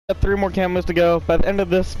Got 3 more camos to go. By the end of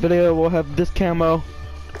this video, we'll have this camo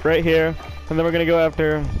right here, and then we're gonna go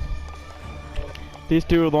after these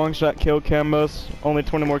 2 long shot kill camos. Only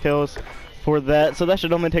 20 more kills for that, so that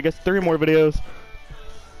should only take us 3 more videos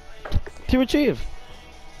to achieve.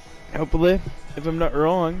 Hopefully, if I'm not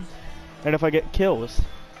wrong, and if I get kills.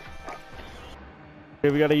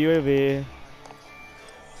 Okay, we got a UAV.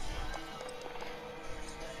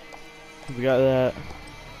 We got that.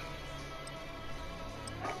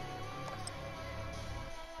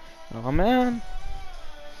 Oh man.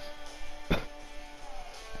 I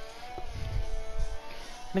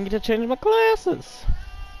didn't get to change my classes.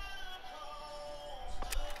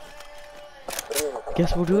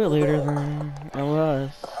 Guess we'll do it later then.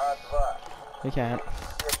 Unless we can't.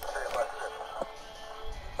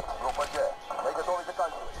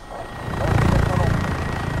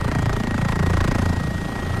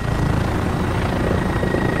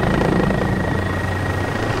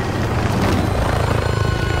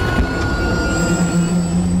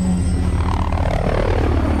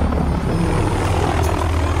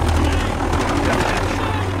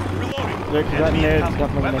 Yeah, cause that nade's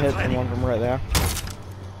definitely gonna hit someone from right there.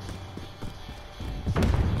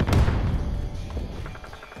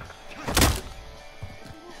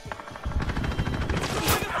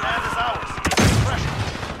 Command is ours. Pressure.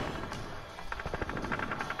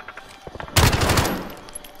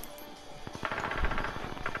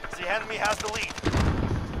 The enemy has the lead.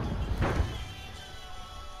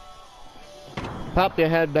 Pop your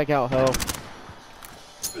head back out, ho.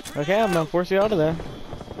 Okay, I'm gonna force you out of there.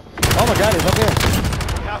 Oh my god, he's up here.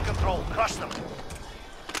 We have control. Crush them.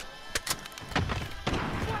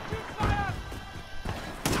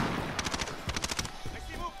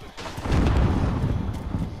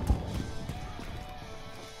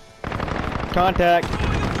 Contact.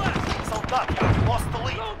 Soldat, you have lost the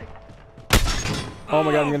lead. Oh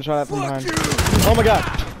my god, I'm getting shot at from behind. Oh my god.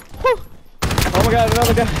 Whew. Oh my god,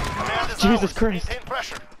 another guy. Command is Jesus ours. Christ. Maintain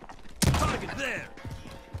pressure. Target there.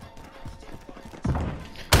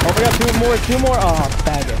 Oh my god, 2 more. Oh,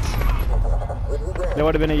 faggots. That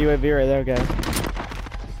would have been a UAV right there, guys.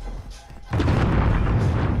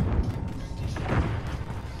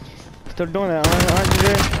 Still doing that, aren't you,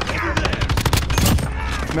 Jay?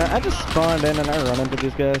 Man, I just spawned in and I run into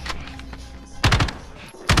these guys.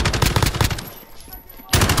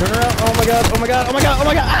 Turn around. Oh my god, oh my god, oh my god, oh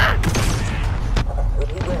my god! Ah!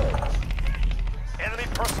 Enemy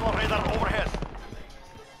personal radar overhead.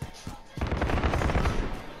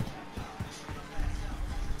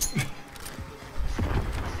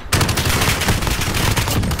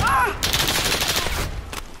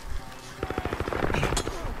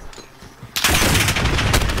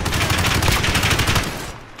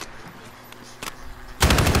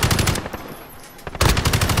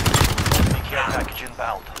 Care package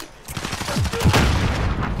inbound.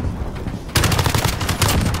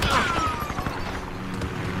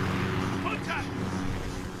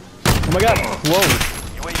 Oh my god! Whoa!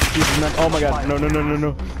 UAV Jesus, man. Oh my god! No!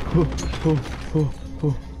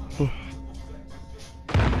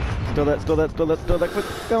 Still that! Quick!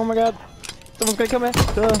 Oh my god! Someone's gonna come in!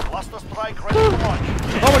 cluster strike ready to launch.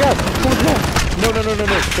 Oh my god! Someone's there! No!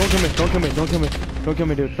 Don't kill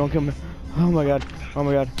me, dude! Don't kill me! Oh my god!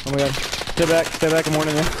 Stay back! I'm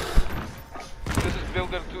warning you. This is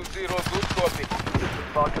Builder 2-0, good copy. This is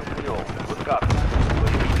Falcon 3, good copy.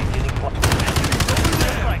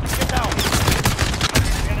 Strike, get down.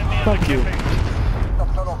 Enemy Fuck you.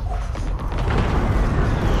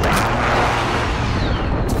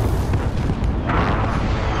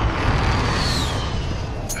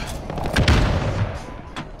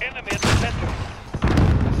 Enemy at the center.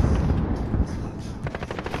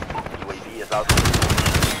 UAV is out.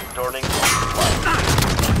 Turning.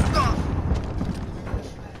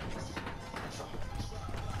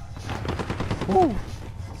 Woo.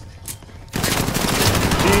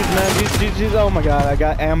 Jeez, man, jeez, oh my god, I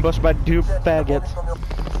got ambushed by 2 faggots.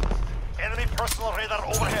 Enemy personal radar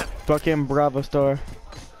overhead. Fucking Bravo Star.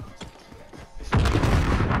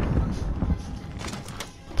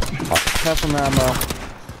 Have some ammo.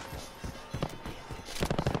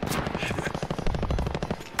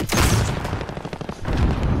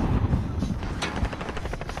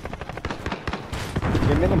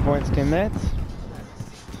 Give me them points, teammates.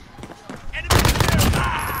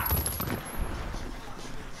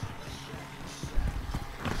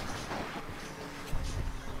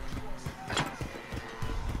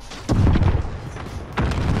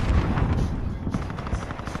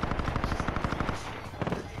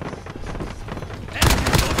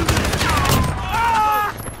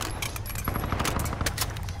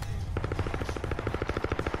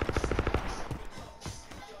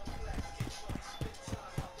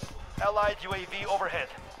 Allied UAV overhead.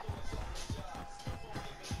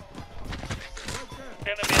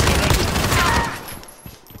 Enemy in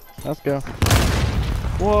the Let's go.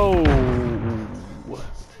 Whoa!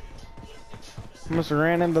 Almost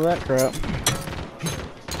ran into that crap.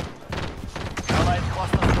 Allied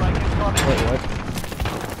cluster strike incoming. Wait, what?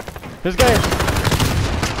 This guy!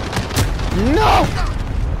 No!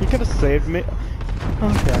 He could have saved me. Okay,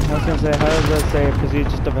 I was gonna say, how does that save? Because he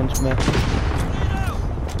just avenged me.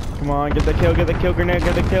 Come on, get the kill, grenade,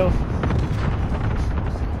 get the kill.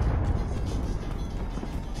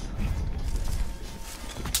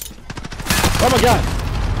 Oh my god!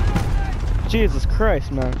 Jesus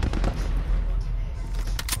Christ, man.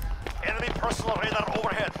 Enemy personal radar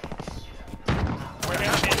overhead.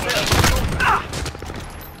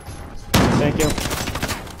 Thank you.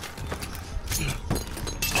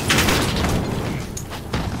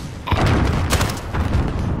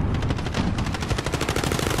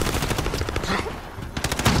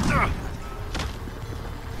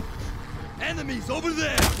 Enemies over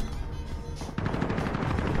there!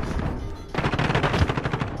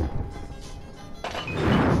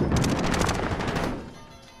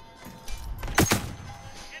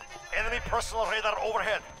 Enemy personal radar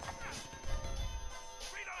overhead.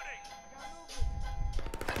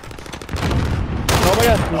 Oh my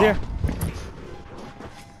god, he's here.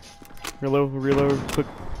 Reload, quick.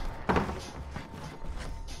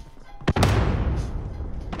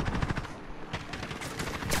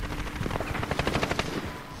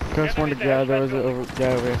 I just wanted to grab, there was a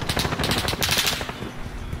guy over here.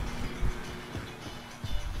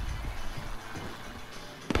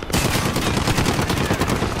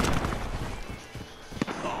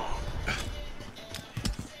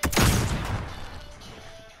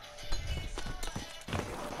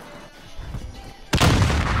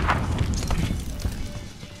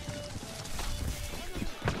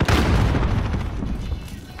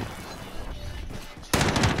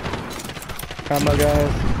 Combo,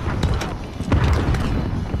 guys.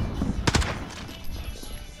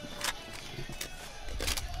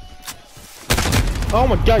 Oh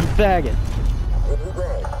my god, you faggot!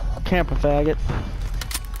 Camp a faggot.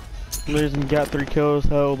 Losing, got 3 kills,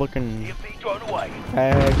 so looking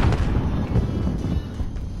ag.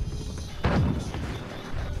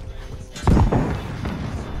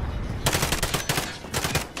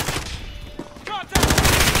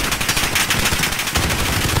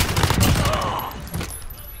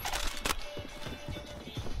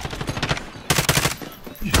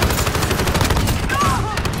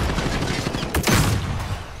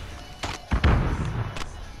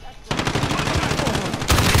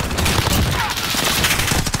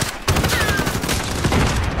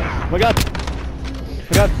 Oh my god! Oh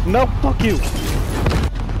my god, no, fuck you!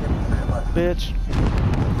 Bitch.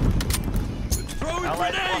 Throwing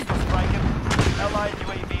Allied grenade! cluster striking. Allied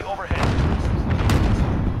UAV overhead.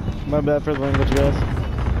 My bad for the language, guys.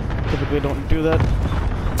 Typically don't do that.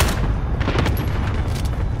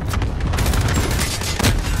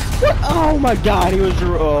 What? Oh my god, he was.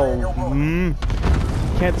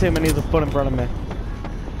 Can't say man, he's a foot in front of me.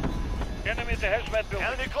 Enemy at the hazmat building.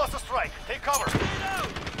 Enemy cluster strike. Take cover.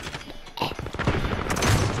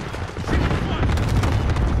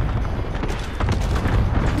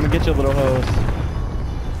 I'm gonna get you, little hose.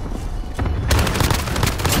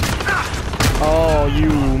 Oh, you.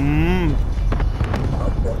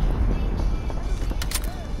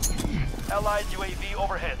 Allied UAV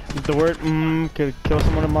overhead. The word could kill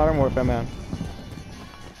someone in Modern Warfare, man.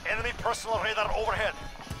 Enemy personal radar overhead.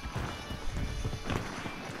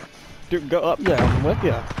 Dude, go up there. I'm with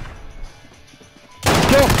ya.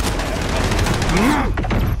 Go!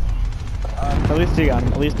 At least he got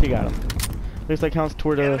him. At least he got him. At least that counts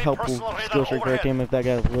toward a helpful skill streak for our team if that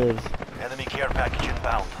guy lives. Enemy care package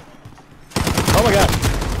inbound. Oh my god!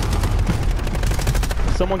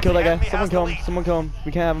 Someone kill that guy. Someone kill him. Someone kill him.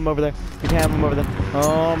 We can't have him over there. We can't have him over there.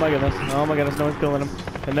 Oh my goodness. Oh my goodness. No one's killing him.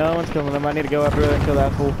 And no one's killing him. I need to go after it and kill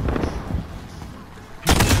that fool.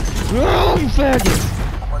 Oh, you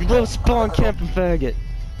faggot! You little spawn camping faggot.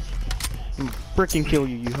 I'm freaking kill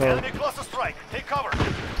you, you hoe. Enemy cluster strike. Take cover.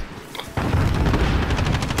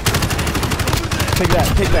 Take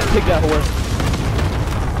that whore.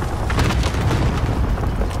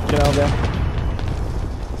 Get out of there.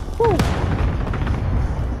 Woo!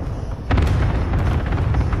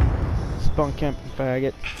 Spawn camping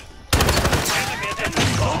faggot.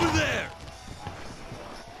 Over there!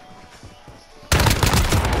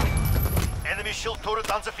 Enemy shield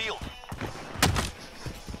turret on the field.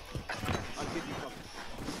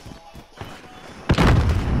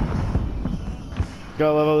 God,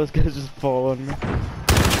 I love how this guy's just following me.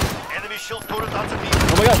 Enemy shield turret on the field.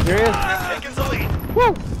 Oh my god, here he is. Taking the lead.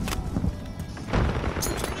 Woo!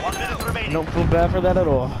 1 minute remaining. Don't feel bad for that at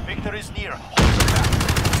all. Victory is near. Hold the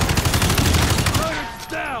Target's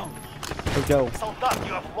down. Let's go. back. Soldat,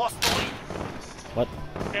 you have lost the lead. What?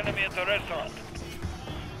 Enemy at the restaurant.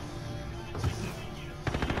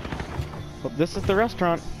 Well, this is the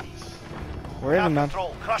restaurant. We're in, Have man.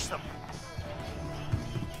 control. Crush them.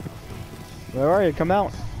 Where are you? Come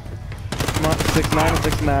out. Come on, 6'9" and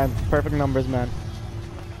 6'9". Perfect numbers, man.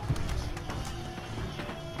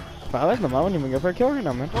 I like them. I wouldn't even go for a kill right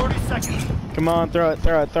now, man. 30 seconds. Come on, throw it,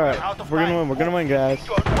 throw it, throw it. Out of We're gonna time. win. We're gonna win, guys.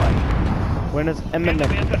 Your way. Win is imminent.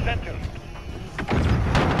 Enemy at the center.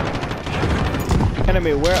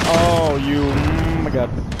 Enemy, where? Oh, you. Oh my god.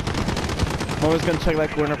 I'm always gonna check that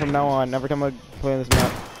corner from now on. Every time I play this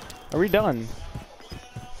map. Are we done?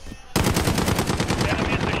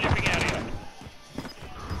 Enemy at the shipping area.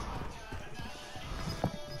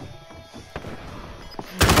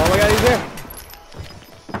 Oh my god, he's there.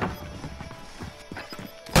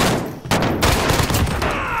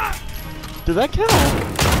 Did that count?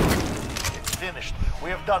 It's finished. We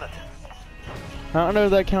have done it. I don't know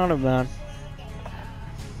if that counted, man.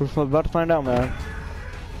 We're about to find out, man.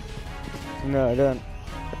 No, I didn't.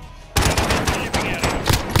 Shipping area.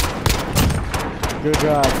 Good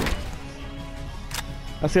job.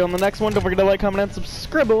 I'll see you on the next one. Don't forget to like, comment, and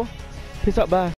subscribe. Peace out, bye.